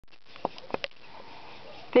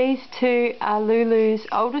These two are Lulu's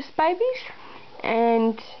oldest babies,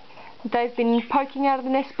 and they've been poking out of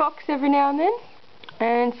the nest box every now and then,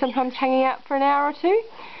 and sometimes hanging out for an hour or two,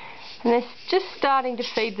 and they're just starting to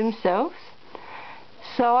feed themselves.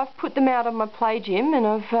 So I've put them out on my play gym, and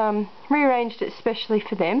I've rearranged it specially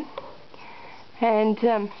for them.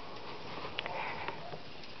 And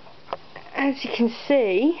as you can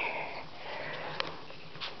see,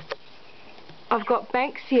 I've got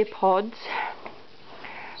banksia pods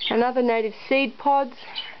and other native seed pods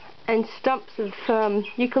and stumps of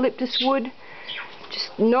eucalyptus wood,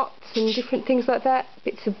 just knots and different things like that,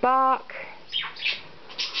 bits of bark,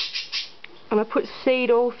 and I put seed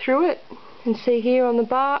all through it, and see here on the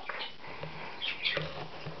bark,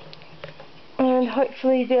 and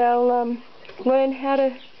hopefully they'll learn how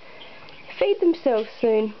to feed themselves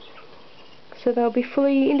soon, so they'll be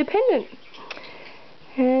fully independent.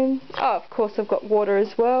 And of course I've got water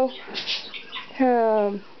as well,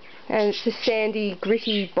 and it's a sandy,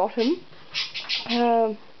 gritty bottom,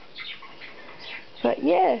 but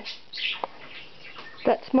yeah,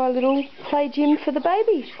 that's my little play gym for the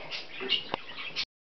babies.